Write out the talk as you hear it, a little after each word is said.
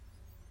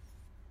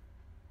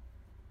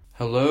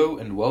Hello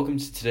and welcome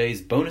to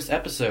today's bonus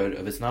episode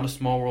of It's Not a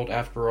Small World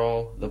After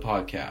All, the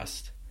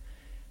podcast.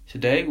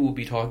 Today we'll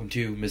be talking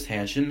to Ms.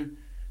 Handschin,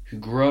 who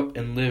grew up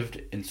and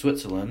lived in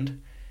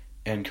Switzerland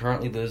and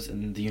currently lives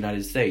in the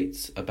United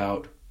States,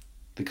 about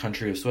the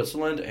country of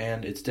Switzerland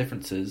and its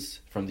differences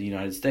from the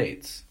United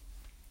States.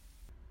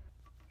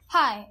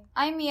 Hi,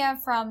 I'm Mia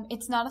from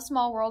It's Not a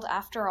Small World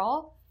After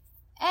All,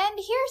 and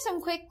here are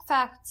some quick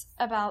facts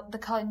about the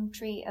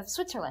country of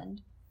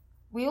Switzerland.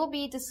 We will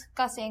be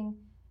discussing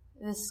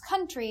this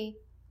country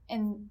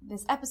in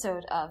this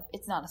episode of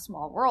It's Not a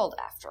Small World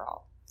After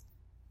All.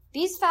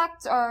 These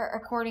facts are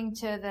according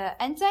to the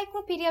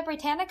Encyclopedia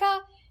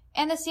Britannica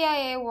and the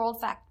CIA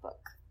World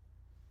Factbook.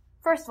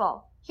 First of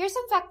all, here's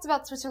some facts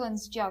about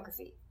Switzerland's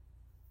geography.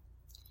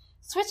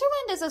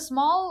 Switzerland is a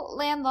small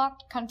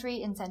landlocked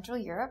country in Central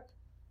Europe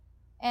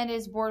and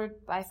is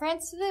bordered by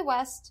France to the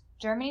west,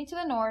 Germany to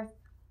the north,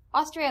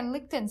 Austria and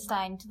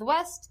Liechtenstein to the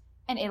west,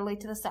 and Italy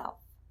to the south.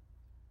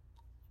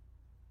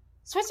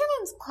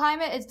 Switzerland's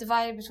climate is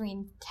divided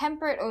between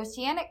temperate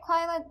oceanic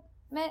climate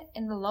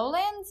in the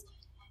lowlands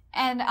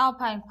and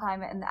alpine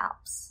climate in the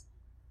Alps.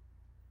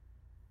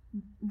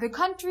 The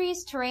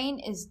country's terrain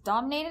is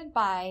dominated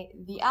by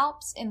the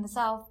Alps in the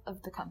south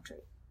of the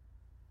country.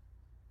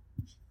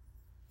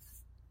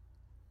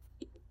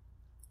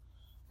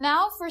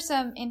 Now for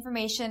some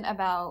information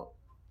about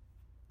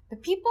the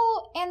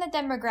people and the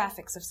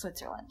demographics of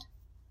Switzerland.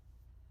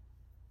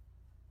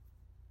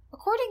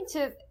 According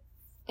to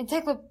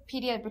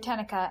Encyclopedia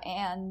Britannica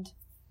and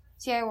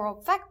CIA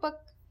World Factbook,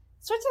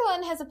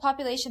 Switzerland has a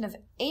population of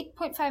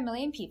 8.5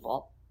 million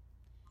people,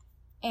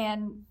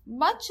 and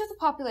much of the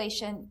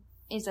population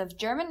is of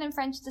German and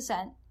French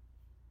descent,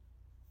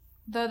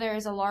 though there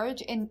is a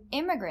large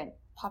immigrant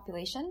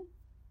population.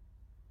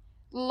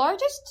 The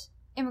largest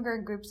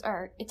immigrant groups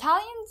are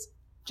Italians,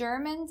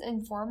 Germans,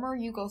 and former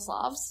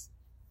Yugoslavs.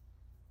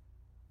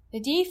 The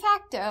de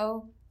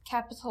facto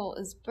capital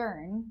is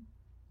Bern.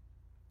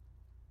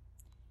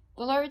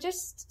 The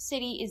largest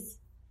city is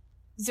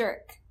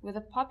Zurich, with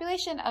a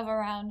population of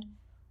around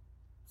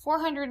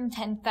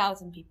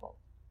 410,000 people.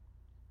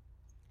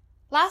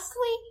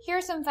 Lastly, here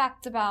are some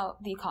facts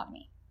about the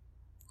economy.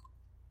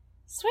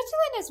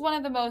 Switzerland is one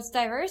of the most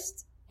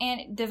diverse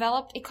and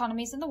developed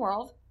economies in the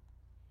world.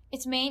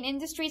 Its main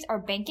industries are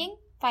banking,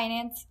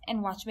 finance,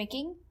 and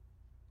watchmaking.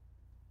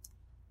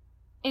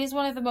 It is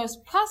one of the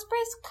most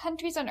prosperous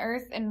countries on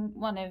earth and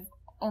one of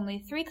only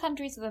 3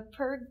 countries with a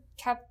per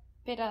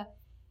capita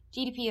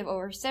GDP of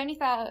over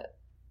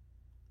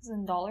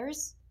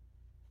 $70,000.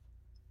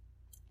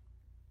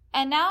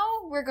 And now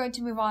we're going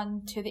to move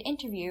on to the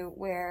interview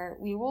where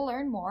we will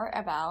learn more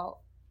about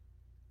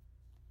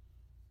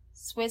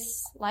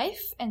Swiss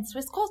life and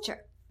Swiss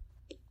culture.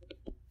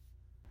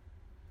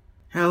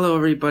 Hello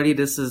everybody,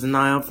 this is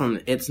Nyle from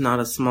It's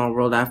Not a Small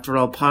World After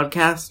All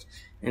podcast,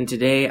 and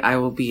today I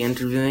will be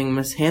interviewing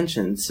Miss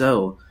Handschin.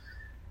 So,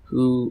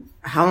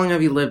 how long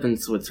have you lived in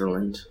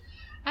Switzerland?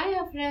 I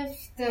have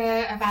lived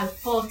about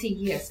 40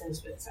 years in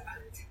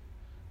Switzerland.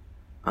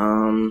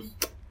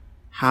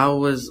 How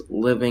was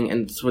living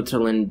in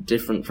Switzerland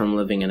different from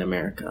living in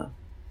America?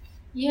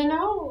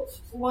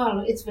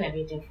 Well, it's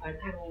very different.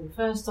 I mean,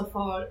 first of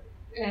all,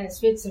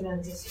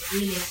 Switzerland is a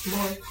really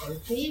small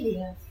country. We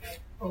have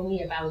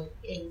only about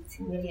 8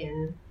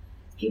 million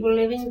people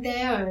living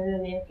there, and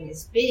America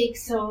is big,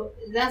 so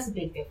that's a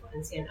big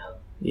difference,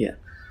 Yeah.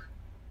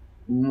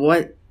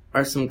 What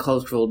are some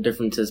cultural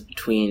differences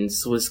between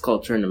Swiss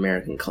culture and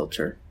American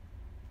culture?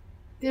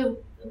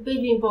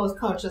 Between both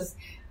cultures,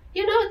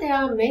 there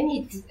are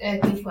many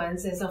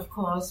differences, of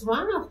course.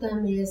 One of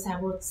them is, I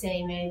would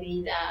say,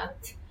 maybe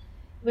that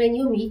when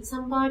you meet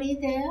somebody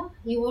there,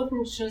 you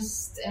wouldn't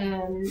just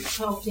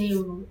talk to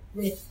him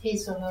with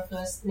his or her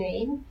first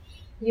name.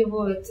 You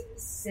would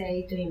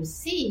say to him,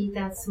 "See,"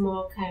 that's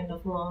more a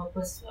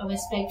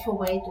respectful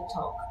way to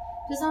talk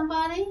to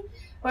somebody.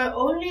 But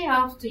only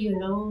after you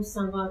know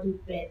somebody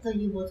better,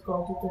 you would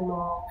go to the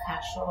more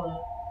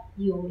casual,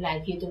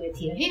 like you do it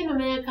here. Here in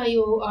America,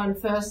 you are on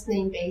first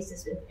name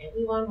basis with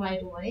everyone right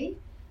away,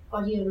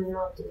 but you will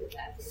not do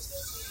that in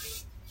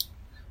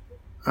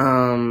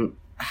Switzerland.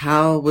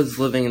 How was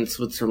living in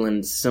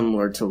Switzerland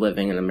similar to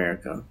living in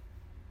America?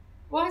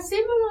 Well,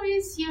 similar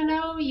is, you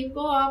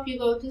go up, you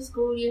go to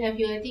school, you have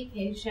your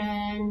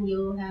education,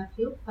 you have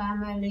your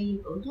family, you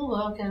go to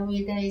work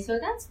every day, so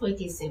that's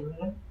pretty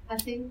similar, I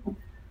think.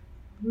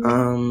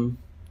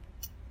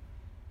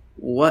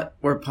 What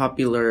were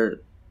popular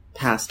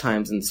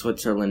pastimes in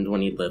Switzerland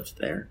when you lived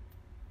there?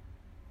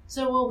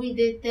 So what we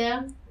did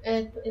there,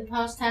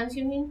 pastimes,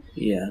 you mean?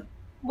 Yeah.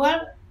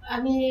 Well,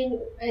 I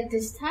mean, at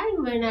this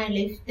time when I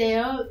lived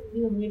there,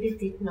 we really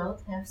did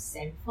not have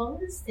cell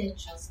phones. They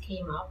just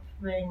came up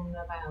when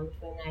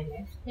I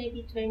left,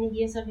 maybe 20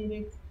 years, a little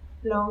bit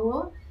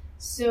longer.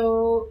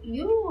 So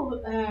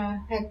you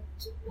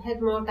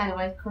had more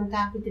direct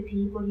contact with the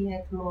people. You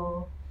had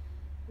more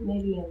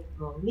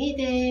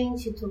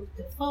meetings. You took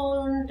the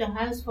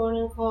house phone,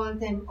 and called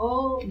them,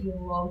 or you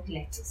wrote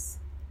letters.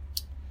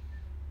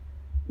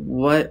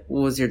 What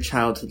was your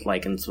childhood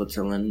like in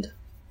Switzerland?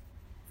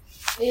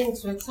 In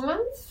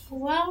Switzerland,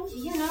 well,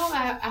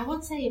 I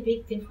would say a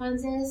big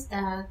difference is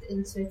that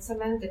in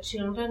Switzerland, the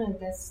children, and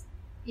that's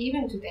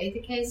even today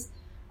the case,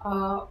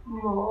 are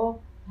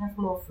have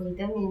more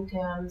freedom in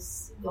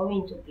terms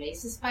going to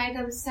places by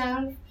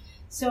themselves.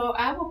 So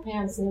our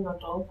parents never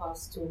drove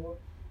us to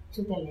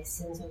the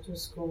lessons or to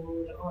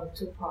school or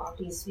to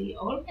parties. We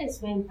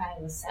always went by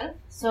ourselves.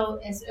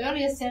 So as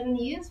early as 7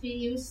 years, we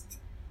used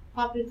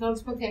public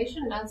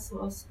transportation. That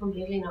was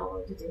completely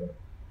normal to do.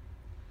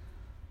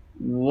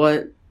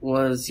 What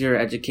was your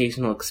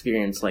educational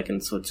experience like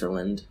in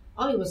Switzerland?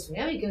 Oh, it was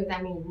very good.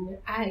 I mean,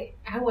 I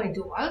went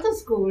to Alta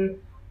school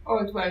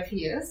all 12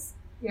 years.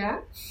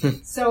 Yeah.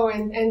 So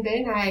and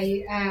then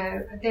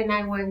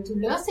I went to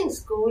nursing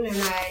school and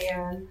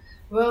I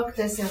worked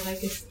as a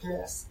registered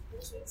nurse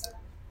in Switzerland.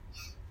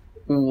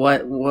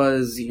 What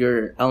was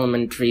your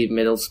elementary,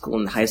 middle school,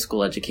 and high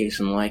school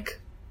education like?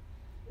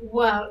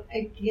 Well,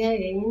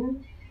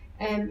 again,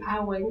 I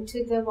went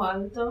to the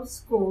Waldorf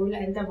school,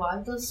 and the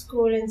Waldorf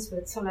school in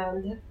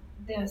Switzerland,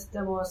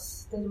 there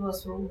was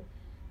from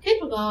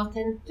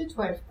kindergarten to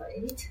 12th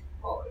grade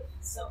all.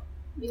 So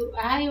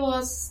I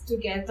was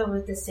together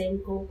with the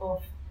same group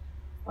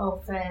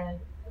of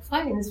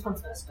friends from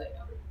first grade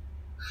on.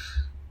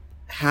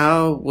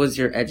 How was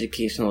your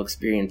educational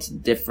experience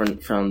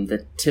different from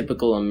the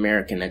typical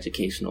American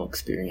educational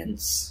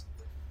experience?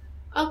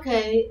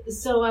 Okay,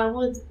 so I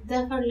would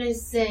definitely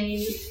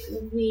say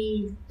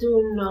we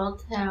do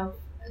not have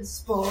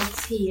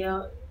sports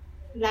here,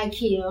 like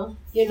here,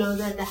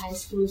 that the high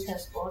schools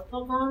have sport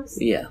programs.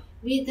 Yeah.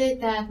 We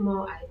did that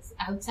more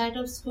outside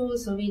of school,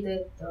 so we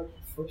don't have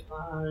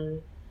football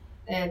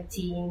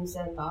teams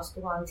and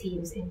basketball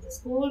teams in the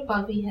school,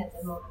 but we had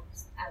them more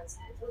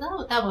outside.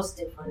 So that was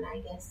different, I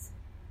guess.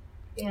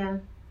 Yeah.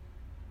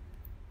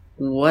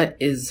 What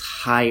is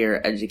higher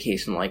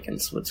education like in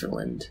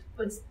Switzerland?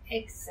 It's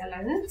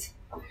excellent.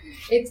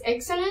 It's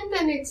excellent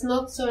and it's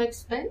not so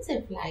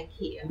expensive like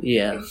here.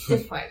 Yeah. It's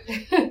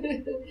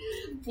different.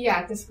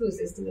 Yeah, the school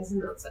system is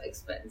not so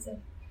expensive.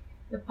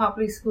 The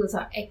public schools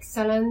are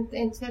excellent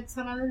in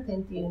Switzerland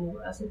and the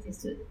universities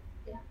too.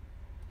 Yeah.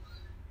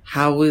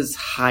 How is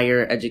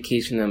higher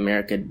education in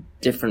America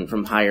different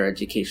from higher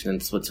education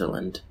in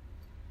Switzerland?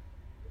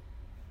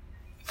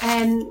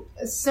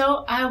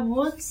 So I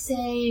would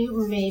say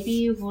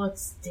maybe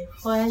what's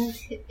different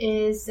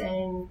is,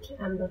 and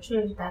I'm not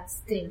sure if that's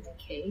still the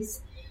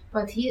case,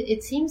 but here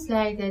it seems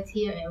like that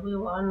here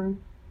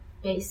everyone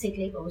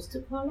basically goes to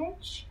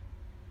college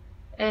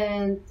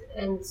and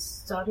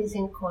studies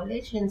in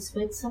college. In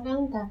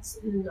Switzerland, that's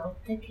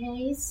not the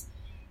case.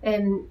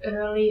 And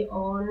early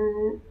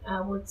on,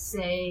 I would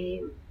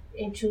say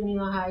in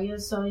junior high,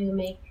 so you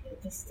make a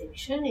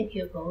distinction if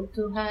you go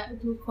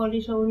to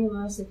college or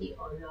university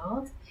or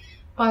not.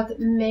 But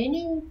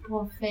many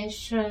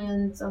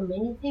professions or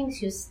many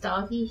things you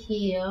study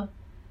here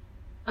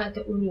at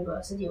the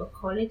university or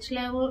college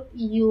level,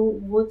 you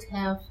would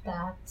have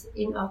that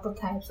in other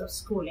types of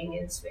schooling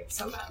in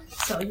Switzerland.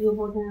 So you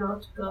would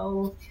not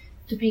go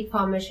to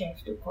become a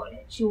chef to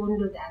college. You wouldn't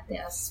do that.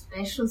 There are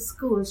special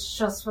schools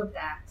just for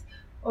that.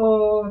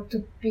 Or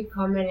to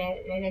become an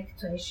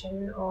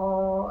electrician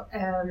or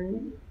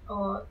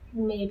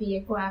maybe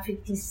a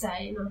graphic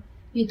designer.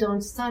 You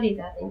don't study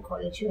that in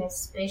college. You have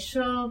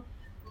special,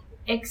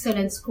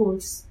 excellent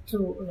schools to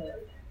learn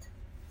that.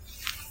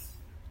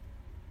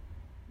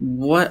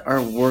 What are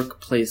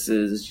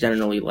workplaces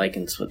generally like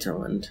in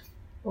Switzerland?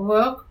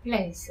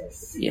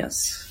 Workplaces?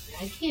 Yes.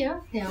 Like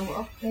here, there are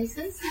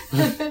workplaces.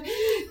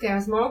 There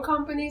are small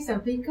companies or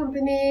big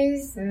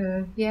companies.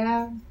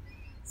 Yeah.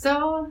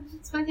 So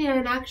it's funny,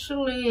 and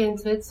actually in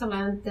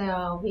Switzerland there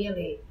are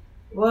really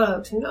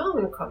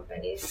world-known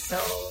companies. So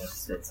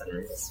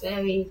Switzerland is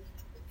very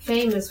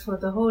famous for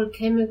the whole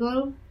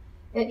chemical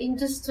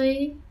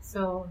industry.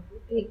 So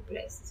big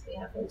places we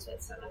have in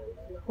Switzerland.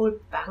 And the whole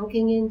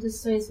banking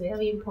industry is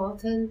very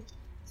important in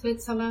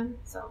Switzerland.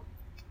 So,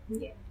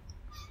 yeah.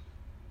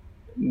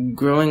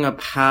 Growing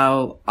up,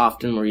 how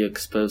often were you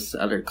exposed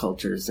to other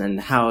cultures, and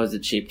how has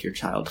it shaped your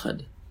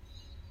childhood?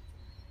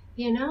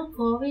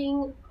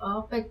 Growing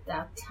up at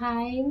that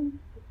time,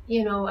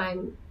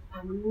 I'm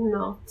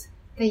not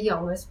the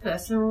youngest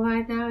person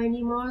right now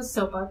anymore.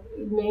 So, but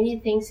many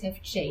things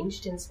have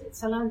changed in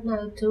Switzerland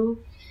now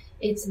too.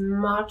 It's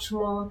much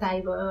more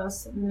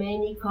diverse,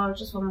 many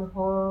cultures from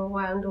all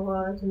around the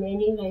world,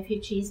 many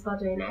refugees.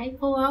 But when I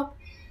grew up,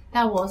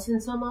 that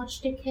wasn't so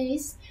much the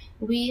case.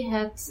 We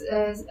had,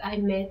 I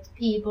met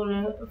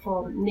people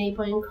from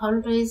neighboring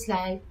countries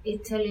like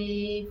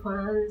Italy,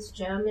 France,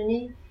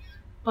 Germany.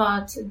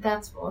 But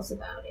that was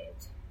about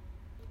it.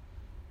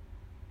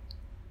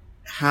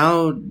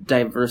 How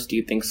diverse do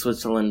you think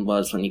Switzerland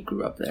was when you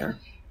grew up there?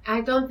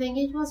 I don't think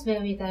it was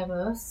very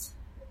diverse,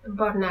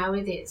 but now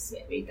it is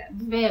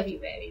very,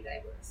 very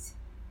diverse.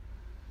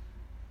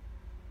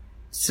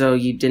 So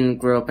you didn't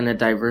grow up in a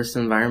diverse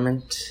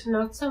environment?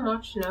 Not so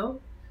much,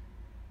 no.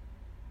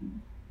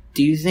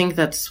 Do you think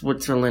that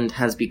Switzerland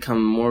has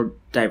become more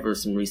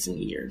diverse in recent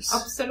years?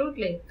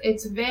 Absolutely.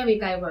 It's very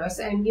diverse.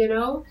 And,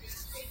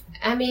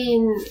 I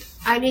mean,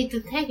 I need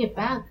to take it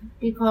back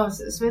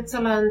because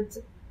Switzerland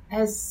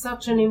has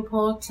such an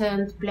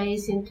important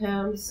place in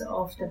terms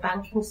of the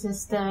banking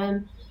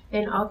system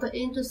and other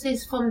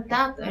industries. From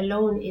that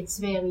alone, it's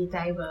very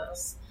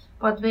diverse.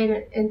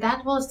 And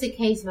that was the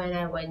case when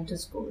I went to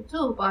school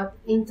too, but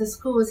in the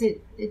schools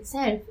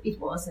itself, it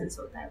wasn't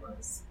so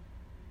diverse.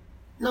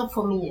 Not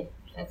for me,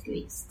 at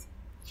least.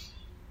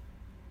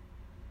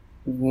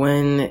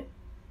 When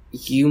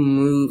you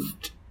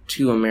moved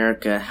to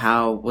America,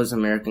 how was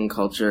American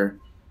culture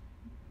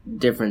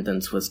different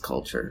than Swiss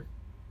culture?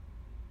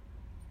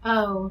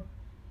 Oh,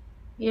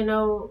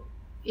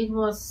 it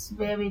was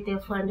very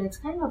different. It's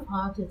kind of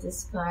hard to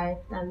describe.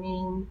 I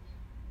mean,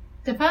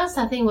 the first,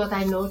 I think what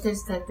I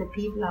noticed that the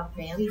people are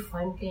very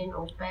friendly and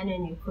open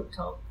and you could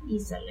talk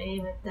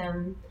easily with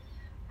them.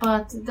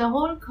 But the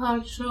whole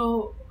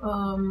culture,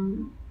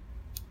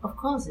 of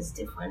course, is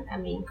different. I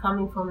mean,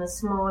 coming from a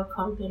small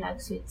country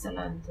like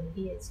Switzerland to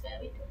here, it's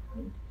very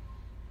different.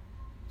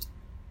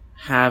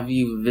 Have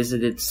you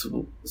visited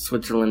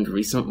Switzerland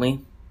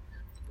recently?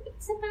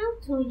 It's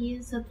about 2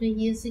 years or 3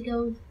 years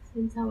ago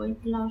since I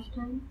went last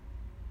time.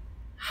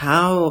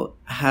 How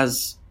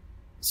has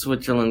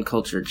Switzerland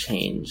culture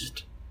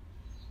changed?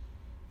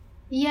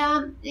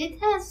 Yeah, it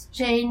has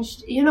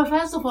changed.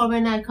 First of all,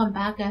 when I come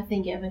back, I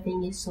think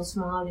everything is so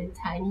small and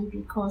tiny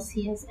because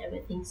here's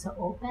everything so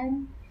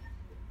open.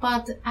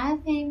 But I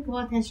think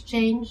what has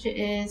changed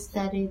is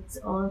that it's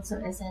also,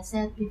 as I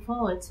said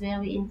before, it's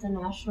very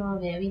international,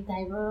 very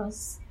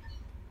diverse.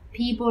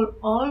 People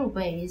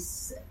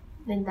always,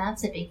 and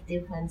that's a big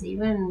difference,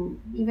 even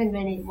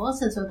when it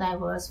wasn't so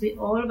diverse, we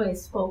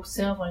always spoke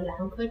several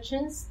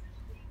languages.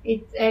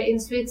 In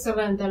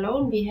Switzerland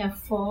alone, we have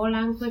 4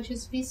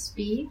 languages we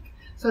speak,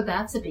 so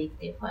that's a big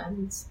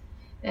difference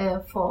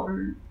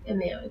from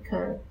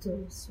America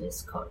to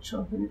Swiss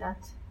culture, and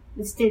that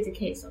is still the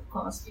case, of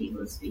course.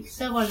 People speak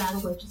several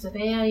languages,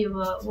 very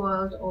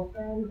world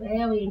open,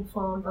 very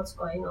informed what's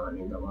going on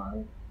in the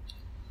world.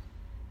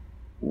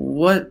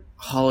 What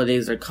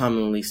holidays are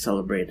commonly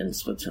celebrated in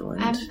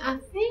Switzerland? I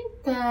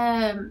think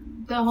the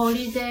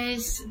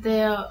holidays,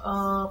 they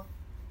are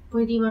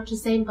pretty much the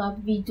same,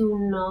 but we do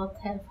not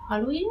have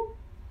Halloween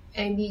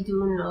and we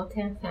do not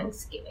have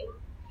Thanksgiving.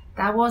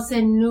 That was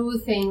a new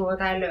thing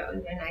what I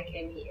learned when I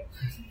came here.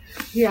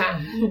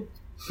 Yeah.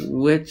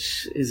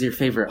 Which is your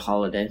favorite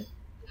holiday?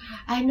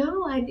 I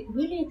know, I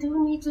really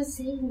do need to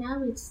say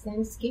now it's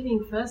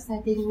Thanksgiving. First,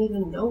 I didn't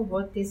even know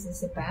what this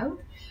is about,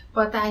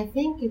 but I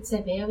think it's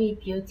a very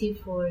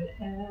beautiful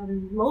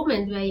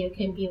moment where you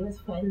can be with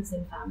friends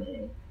and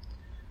family.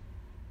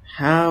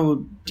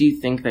 How do you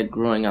think that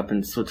growing up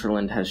in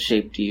Switzerland has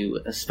shaped you,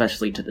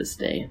 especially to this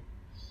day?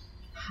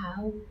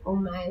 How? Oh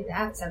my,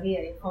 that's a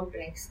really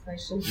complex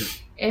question.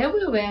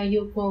 Everywhere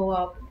you grow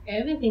up,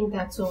 everything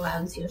that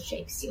surrounds you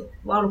shapes you,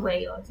 one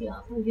way or the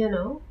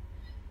other,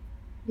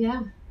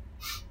 Yeah.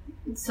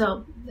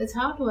 So, it's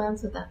hard to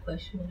answer that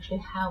question, actually,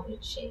 how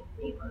it shaped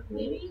me. But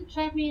maybe it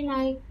shaped me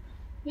like,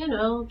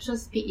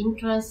 just be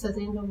interested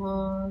in the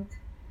world,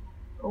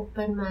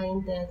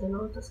 open-minded, and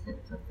all those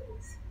kinds of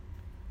things.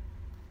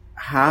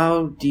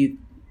 How do you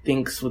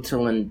think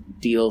Switzerland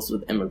deals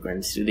with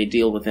immigrants? Do they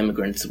deal with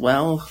immigrants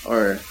well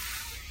or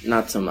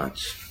not so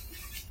much?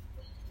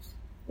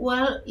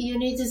 Well, you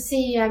need to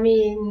see, I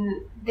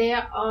mean,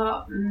 there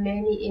are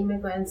many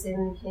immigrants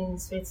in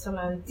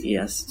Switzerland.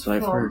 Yes, so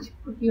I've heard.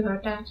 You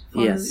heard that?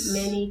 From yes.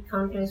 Many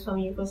countries, from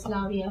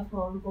Yugoslavia,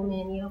 from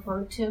Romania,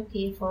 from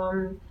Turkey,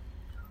 from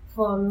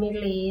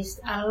Middle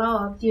East, a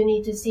lot. You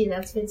need to see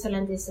that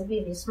Switzerland is a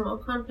really small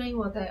country,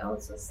 what I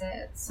also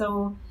said.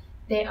 So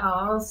there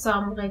are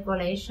some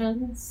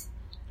regulations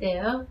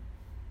there,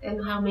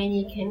 and how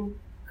many can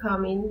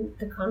come in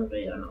the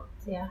country or not,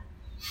 yeah.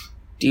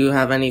 Do you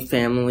have any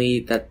family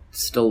that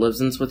still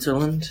lives in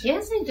Switzerland?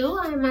 Yes, I do.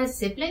 My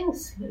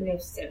siblings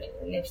live still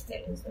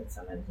in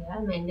Switzerland, yeah,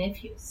 my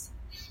nephews.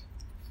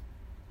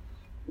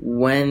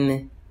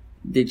 When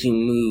did you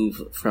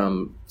move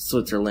from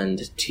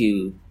Switzerland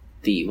to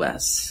the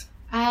U.S.?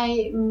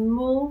 I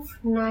moved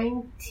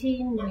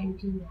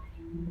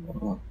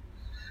 1999.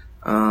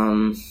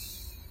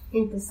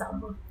 In the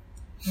summer.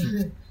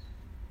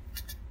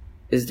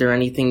 Is there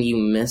anything you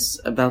miss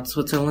about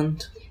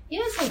Switzerland?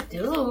 Yes, I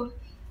do.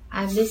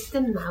 I miss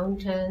the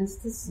mountains,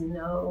 the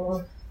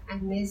snow. I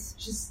miss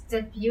just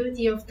the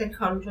beauty of the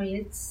country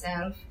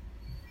itself.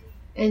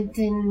 And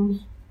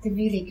then the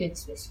really good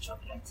Swiss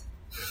chocolate.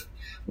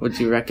 Would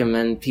you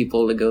recommend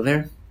people to go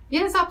there?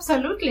 Yes,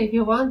 absolutely. If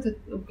you want to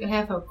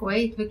have a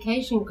great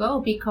vacation, go,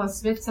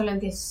 because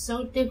Switzerland is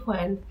so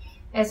different.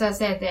 As I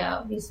said,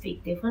 we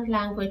speak different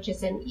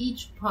languages, and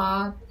each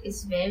part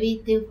is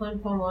very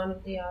different from one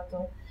of the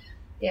other.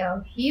 There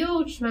are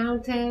huge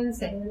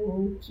mountains,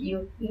 and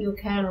you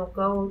can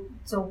go.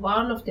 So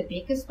one of the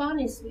biggest one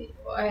is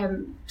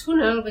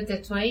tunnel with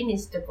the train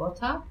is the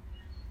Gotthard,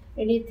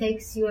 and it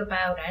takes you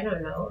about, I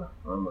don't know,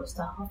 almost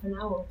a half an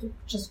hour to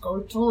just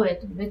go through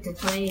it with the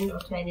train, or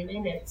 20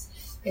 minutes.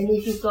 And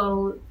if you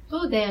go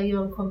through there,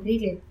 you're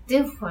completely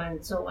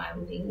different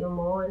surrounding. You're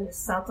more in the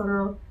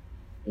southern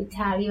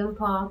Italian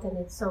part, and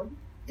it's so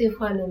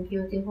different and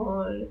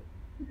beautiful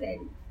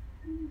than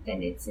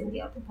it's in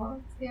the other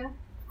part. Yeah,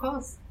 of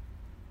course.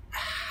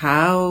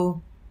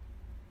 How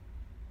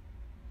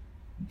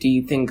do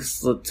you think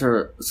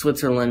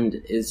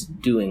Switzerland is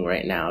doing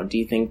right now? Do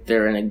you think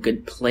they're in a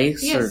good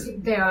place? Yes,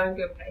 they are in a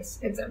good place.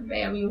 It's a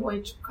very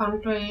rich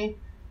country.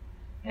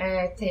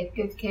 Take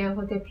good care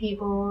of the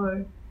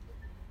people.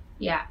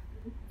 Yeah,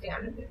 they are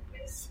in a good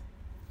place.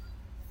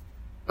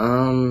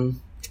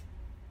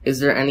 Is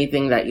there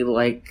anything that you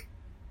like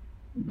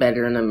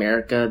better in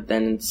America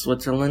than in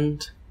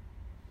Switzerland?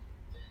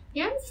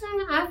 Yes,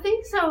 I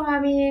think so. I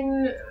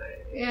mean,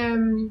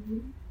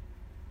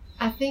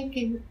 I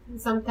think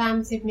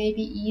sometimes it may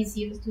be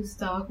easier to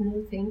start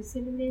new things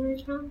in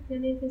America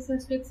than it is in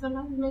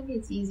Switzerland. Maybe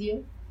it's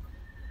easier.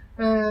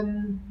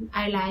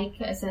 I like,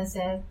 as I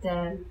said,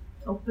 the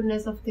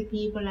openness of the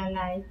people. I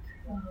like,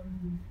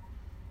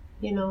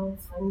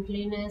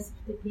 friendliness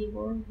of the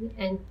people,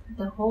 and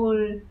the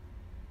whole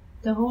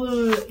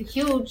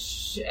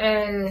huge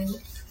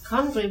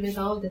country with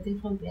all the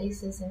different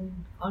places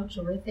and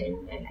culture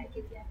within. I like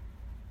it, yeah.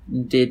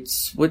 Did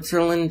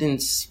Switzerland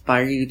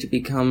inspire you to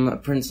become a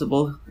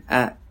principal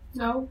at...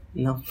 No.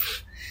 No.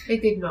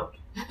 It did not.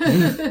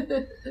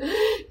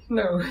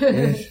 No.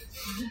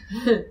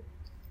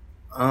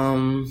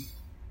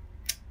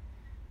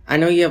 I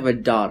know you have a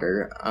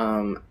daughter.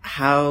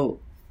 How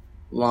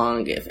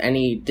long, if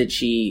any, did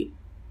she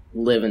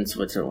live in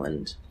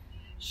Switzerland?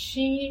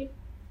 She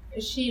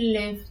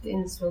lived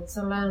in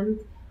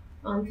Switzerland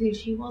until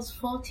she was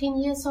 14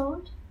 years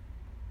old.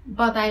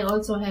 But I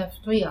also have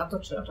 3 other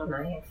children.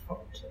 I have 4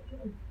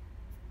 children.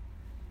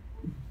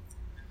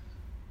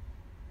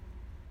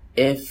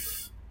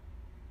 If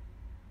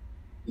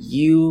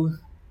you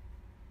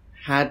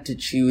had to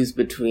choose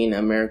between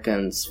America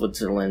and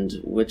Switzerland,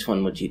 which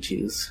one would you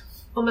choose?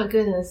 Oh my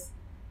goodness.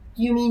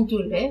 You mean to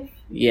live?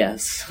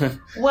 Yes.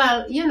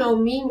 Well,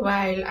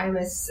 meanwhile, I'm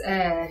a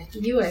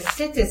U.S.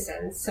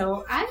 citizen,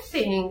 so I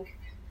think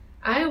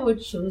I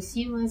would choose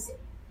USA.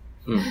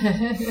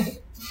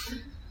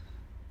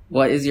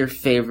 What is your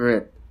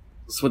favorite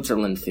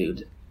Switzerland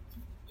food?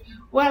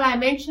 Well, I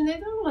mentioned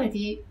it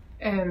already.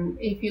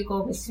 If you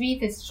go with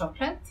sweet, it's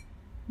chocolate.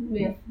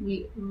 We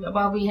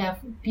have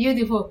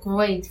beautiful,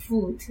 great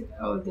food,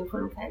 all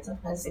different kinds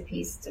of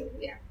recipes too.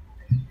 Yeah,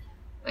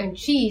 and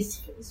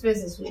cheese.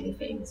 Swiss is really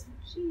famous for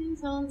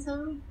cheese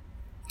also.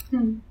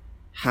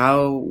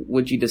 How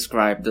would you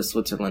describe the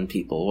Switzerland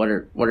people? What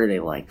are they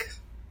like?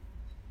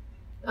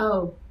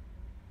 Oh,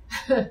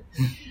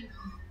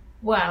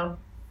 well,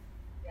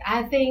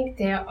 I think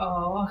there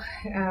are.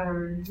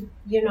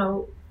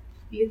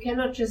 You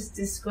cannot just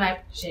describe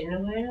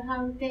generally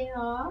how they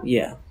are.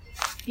 Yeah.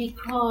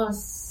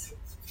 Because,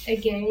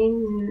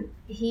 again,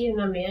 here in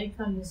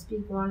America you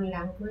speak one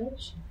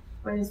language,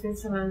 but in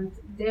Switzerland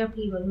there are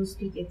people who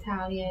speak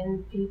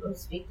Italian, people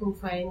speaking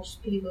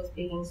French, people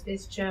speaking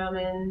Swiss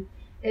German,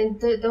 and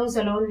those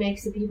alone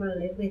makes the people a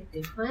little bit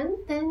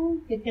different.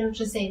 Then you cannot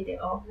just say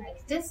they're all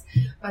like this,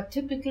 but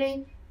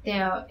typically they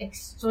are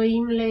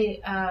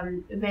extremely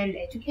well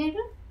educated,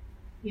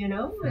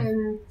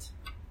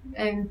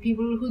 and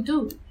people who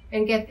do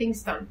and get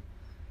things done.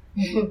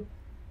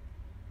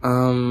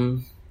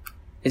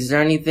 Is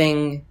there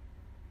anything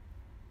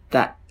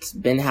that's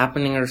been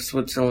happening in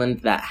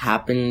Switzerland that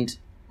happened,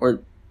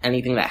 or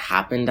anything that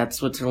happened at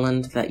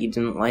Switzerland that you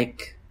didn't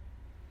like?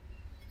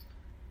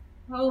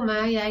 Oh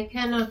my, I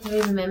cannot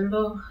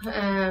remember.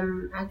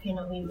 I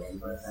cannot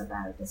remember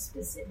about a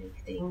specific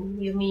thing.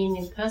 You mean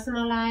in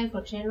personal life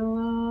or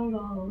general,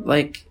 or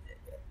like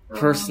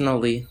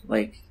personally,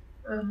 like?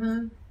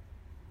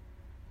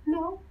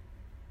 No.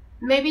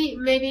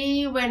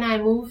 Maybe when I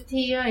moved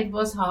here, it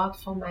was hard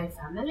for my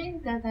family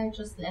that I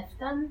just left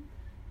them.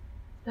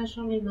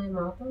 Especially my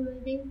mother,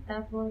 maybe.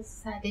 I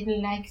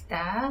didn't like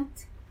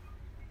that.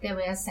 They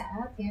were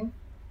sad, yeah.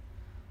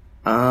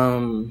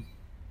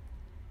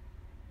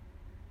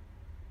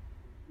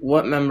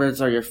 What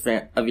members of your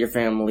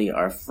family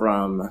are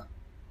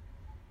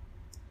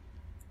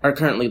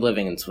currently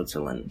living in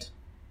Switzerland?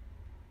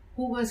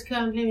 Who was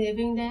currently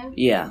living there?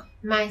 Yeah.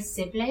 My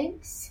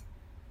siblings.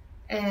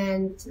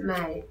 And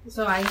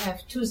so I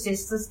have 2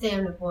 sisters there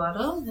and a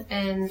brother,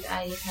 and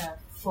I have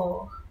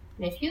 4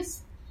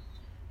 nephews,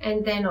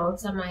 and then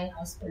also my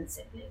husband's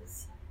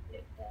siblings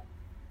live there.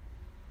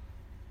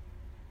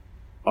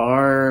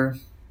 Are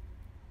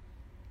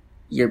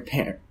your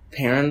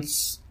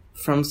parents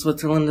from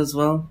Switzerland as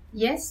well?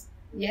 Yes,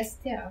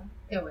 they are.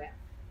 They were.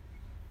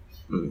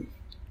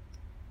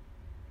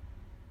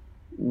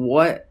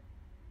 What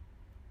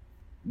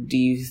do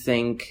you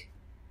think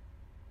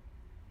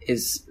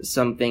is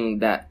something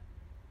that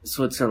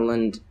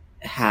Switzerland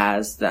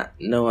has that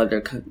no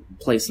other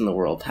place in the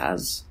world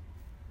has?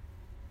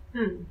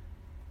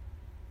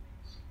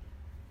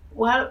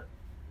 Well,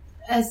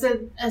 as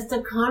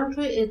the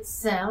country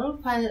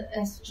itself,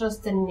 as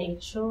just the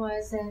nature, I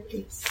said,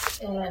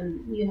 it's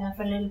you have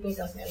a little bit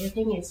of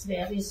everything. It's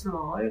very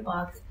small,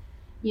 but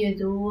you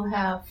do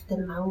have the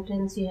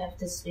mountains. You have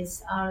the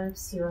Swiss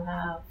Alps. You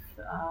have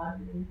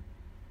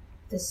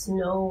the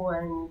snow,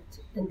 and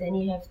then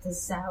you have the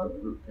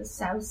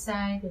south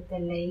side with the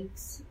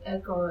lakes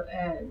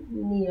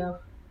near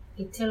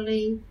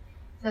Italy.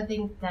 So I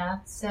think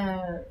that's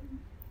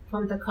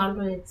from the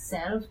country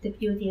itself, the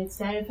beauty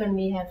itself, and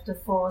we have the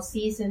 4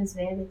 seasons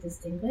very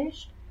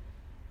distinguished.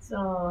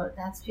 So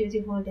that's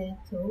beautiful there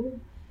too.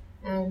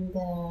 And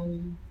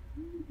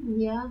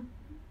yeah.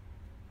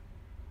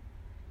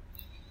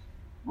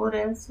 What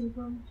else you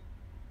want?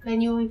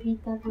 Can you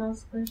repeat that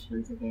last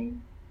question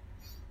again?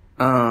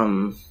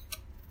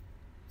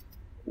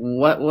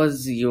 What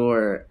was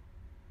your...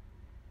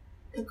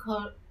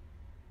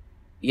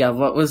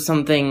 what's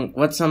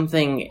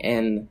something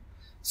in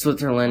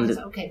Switzerland?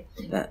 Okay.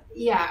 That...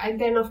 Yeah, and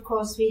then of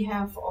course we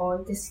have all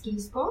the ski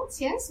sports,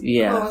 yes?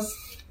 Yeah. Because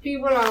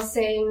people are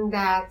saying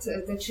that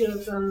the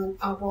children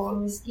are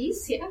born with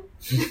skis, yeah?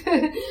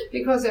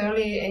 Because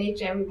early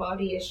age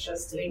everybody is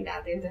just doing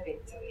that in the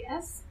winter,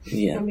 yes?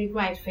 Yeah. And we're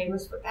quite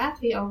famous for that.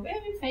 We are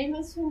very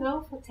famous,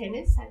 for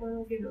tennis. I don't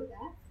know if you know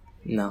that.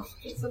 No.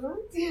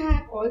 Switzerland.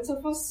 Yeah,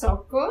 also for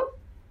soccer.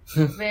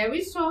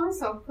 Very strong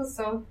soccer,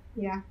 so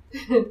yeah.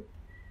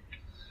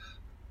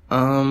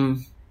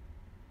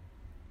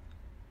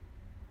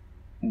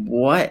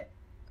 What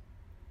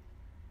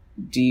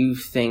do you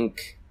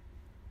think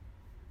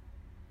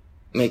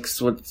makes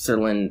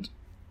Switzerland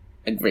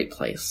a great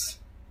place?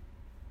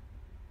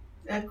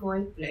 A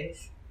great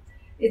place.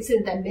 It's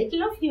in the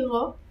middle of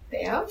Europe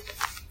there.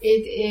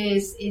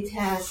 It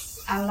has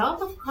a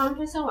lot of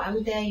countries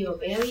around there. You're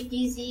very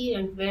easy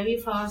and very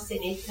fast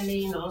in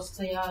Italy, in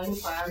Austria, in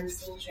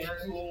France, in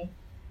Germany.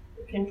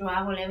 You can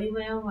travel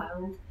everywhere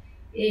around.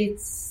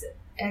 It's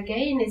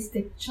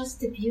just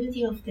the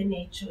beauty of the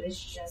nature is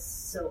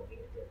just so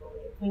beautiful.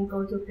 You can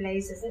go to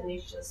places and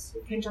you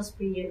can just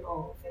be in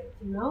awe of it,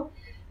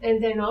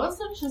 And then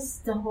also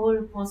just the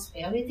whole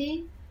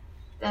prosperity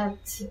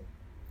that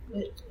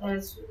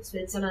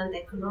Switzerland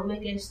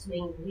economically is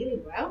doing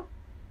really well.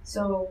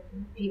 So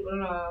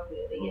people are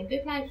living a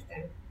good life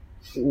there.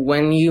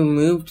 When you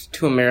moved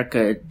to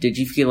America, did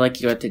you feel like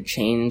you had to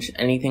change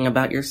anything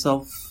about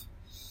yourself?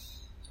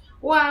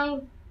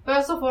 Well,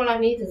 first of all, I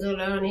needed to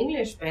learn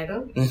English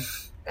better.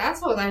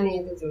 That's what I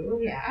needed to do,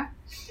 yeah.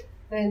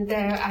 And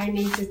I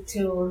needed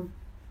to,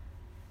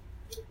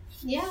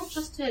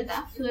 just to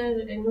adapt to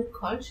a new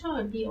culture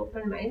and be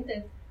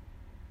open-minded.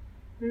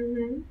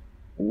 Mm-hmm.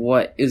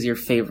 What is your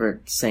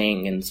favorite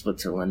saying in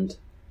Switzerland?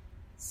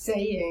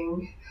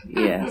 Saying?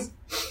 Yeah.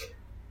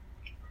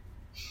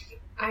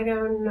 I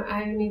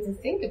need to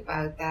think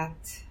about that.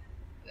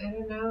 I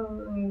don't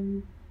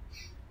know.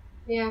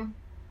 Yeah.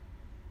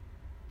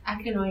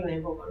 I cannot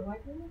remember one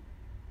right now.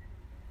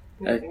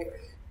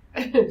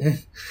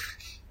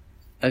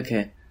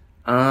 Okay.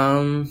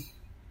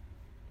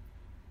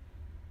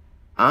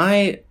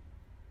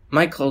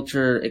 My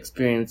culture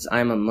experience,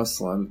 I'm a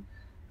Muslim.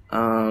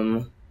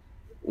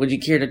 Would you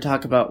care to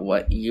talk about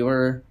what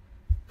your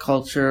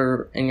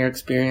culture and your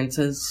experience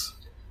is?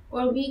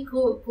 Well, we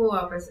grew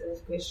up as a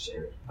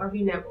Christian, but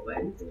we never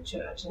went to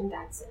church in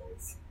that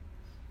sense.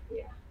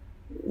 Yeah.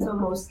 So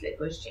mostly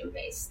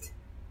Christian-based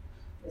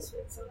in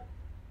Switzerland.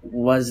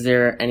 Was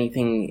there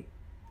anything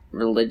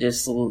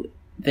religiously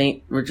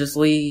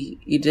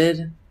you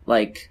did?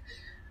 Like...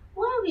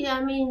 Well,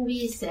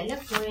 we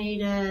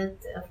celebrated,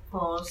 of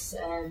course,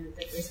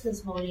 the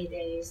Christmas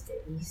holidays, the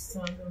Easter,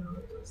 and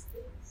all those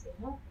things,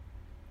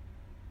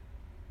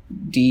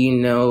 Do you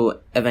know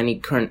of any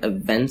current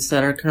events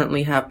that are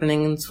currently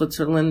happening in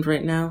Switzerland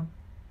right now?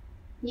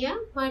 Yeah,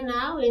 right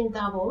now in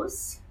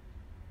Davos,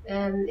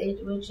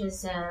 which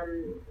is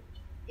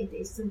in the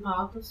eastern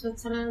part of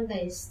Switzerland,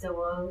 there is the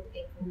World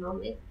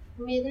Economic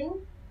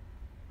Meeting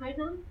right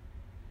now.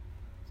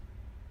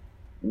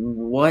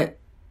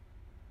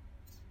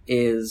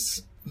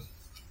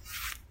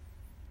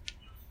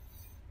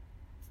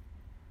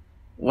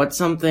 What's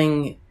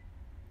something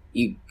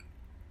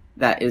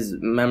that is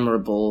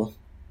memorable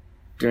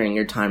during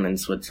your time in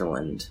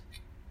Switzerland?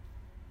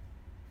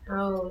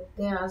 Oh,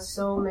 there are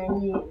so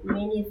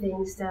many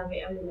things that are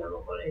very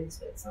memorable in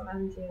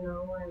Switzerland,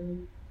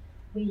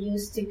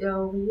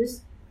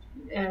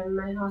 and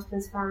my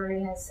husband's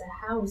family has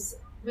a house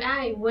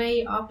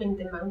way up in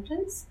the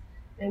mountains,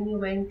 and we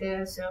went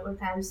there several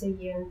times a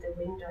year in the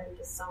winter and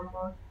the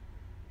summer,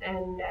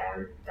 and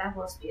that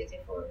was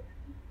beautiful.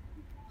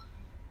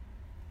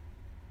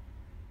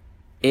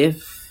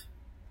 If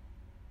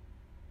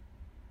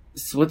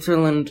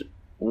Switzerland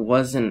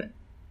wasn't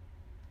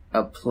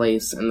a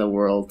place in the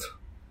world,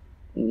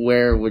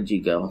 where would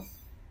you go?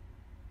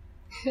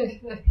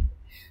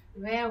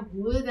 Where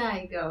would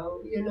I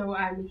go?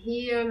 I'm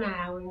here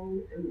now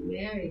in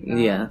America.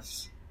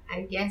 Yes.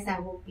 I guess I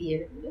would be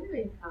in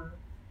America.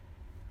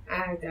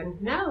 I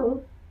don't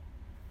know.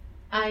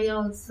 I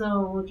also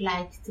would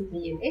like to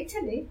be in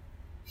Italy.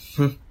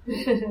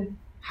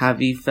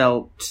 Have you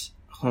felt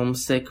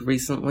homesick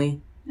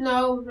recently?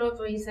 No, not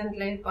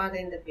recently, but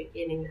in the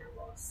beginning I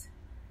was.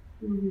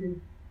 Mm-hmm.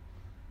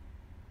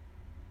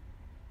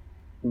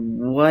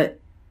 What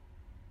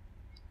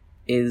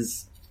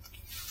is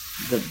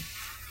the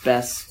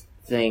best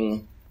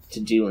thing to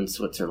do in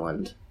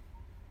Switzerland?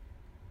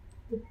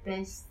 The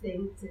best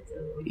thing to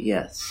do.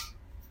 Yes.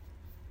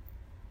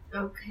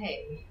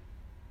 Okay.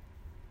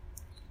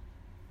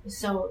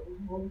 So,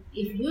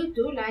 if you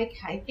do like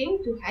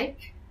hiking, to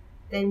hike,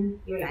 then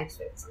you like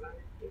Switzerland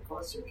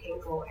because you can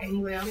go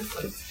anywhere on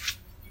foot.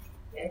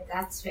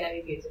 That's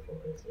very beautiful.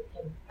 You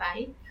can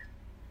bike.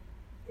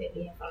 Then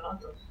we have a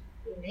lot of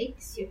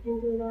lakes. You can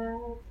do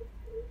that.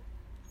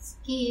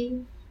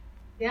 Ski.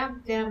 Yeah,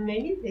 there are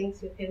many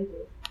things you can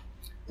do.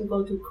 To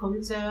go to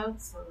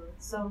concerts.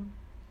 So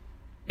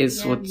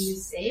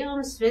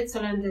museum.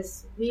 Switzerland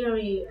is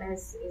very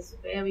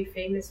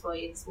famous for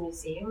its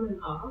museum and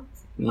art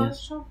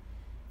culture.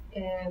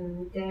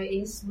 There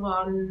is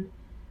one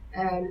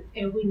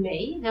every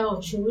May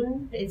or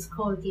June. It's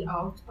called the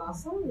Art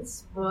Basel.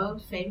 It's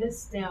world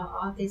famous. There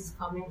are artists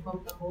coming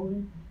from the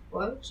whole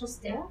world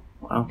just there.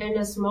 Wow. And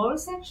a small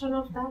section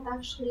of that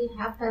actually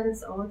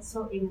happens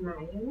also in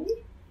Miami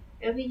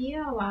every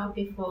year, a while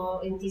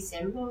before in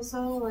December or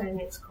so, and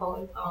it's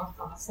called Art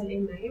Basel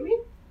in Miami.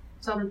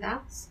 So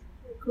that's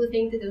a cool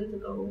thing to do, to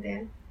go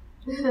there.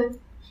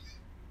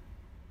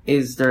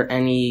 Is there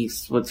any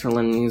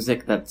Switzerland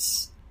music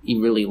that's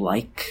you really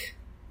like?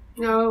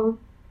 No,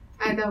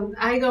 I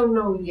don't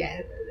know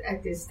yet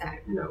at this time.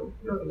 No,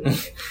 not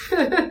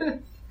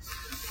really.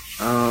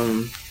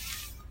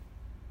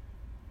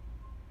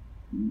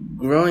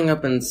 Growing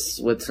up in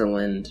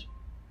Switzerland,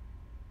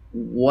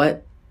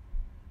 what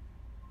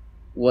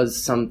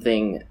was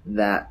something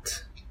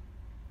that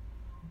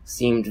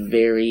seemed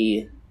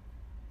very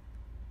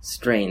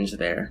strange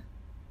there?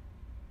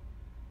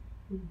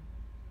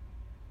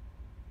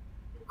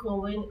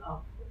 Growing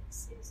up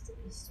seems to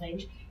be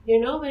strange. You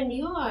know, when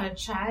you are a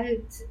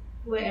child,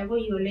 wherever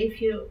you live,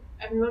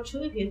 I'm not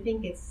sure if you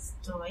think it's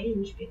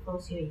strange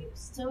because you're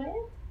used to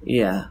it.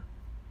 Yeah.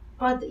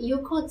 But you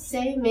could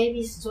say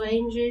maybe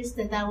strange is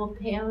that our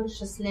parents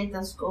just let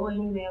us go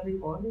anywhere we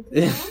wanted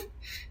to go.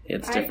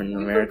 It's different in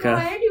We America.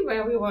 could go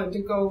anywhere we want to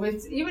go.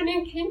 Even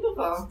in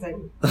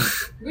kindergarten,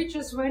 we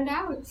just went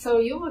out. So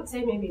you would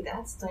say maybe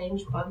that's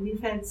strange, but we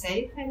felt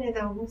safe and it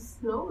was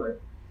normal.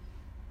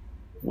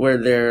 Were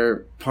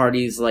there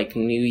parties like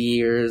New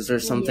Year's or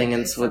something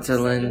in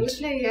Switzerland?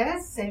 Absolutely,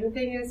 yes. Same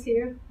thing as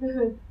here.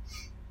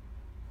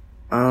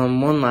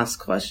 One last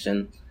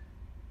question.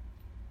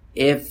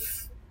 If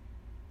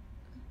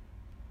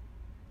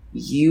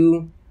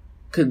you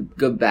could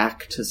go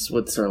back to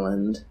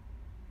Switzerland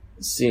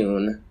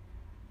soon,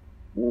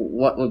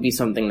 what would be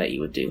something that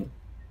you would do?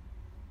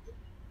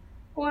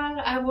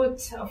 Well, I would,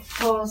 of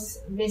course,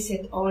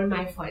 visit all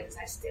my friends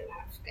I still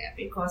have there,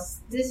 because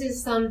this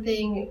is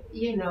something,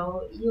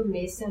 you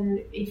miss.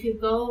 And if you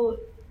go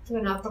to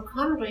another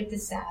country, the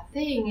sad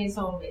thing is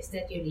always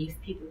that you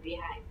leave people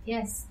behind.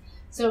 Yes.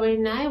 So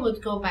when I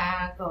would go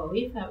back,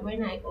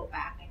 when I go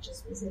back, I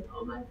just visit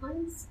all my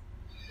friends.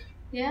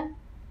 Yeah.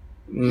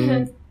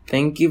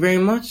 Thank you very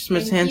much,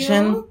 Ms.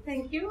 Handschin.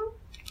 Thank you.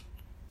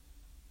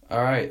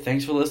 All right,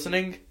 thanks for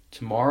listening.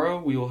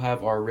 Tomorrow we will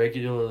have our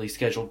regularly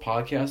scheduled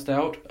podcast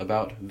out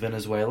about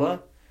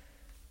Venezuela.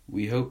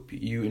 We hope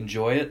you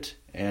enjoy it,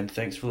 and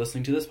thanks for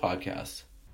listening to this podcast.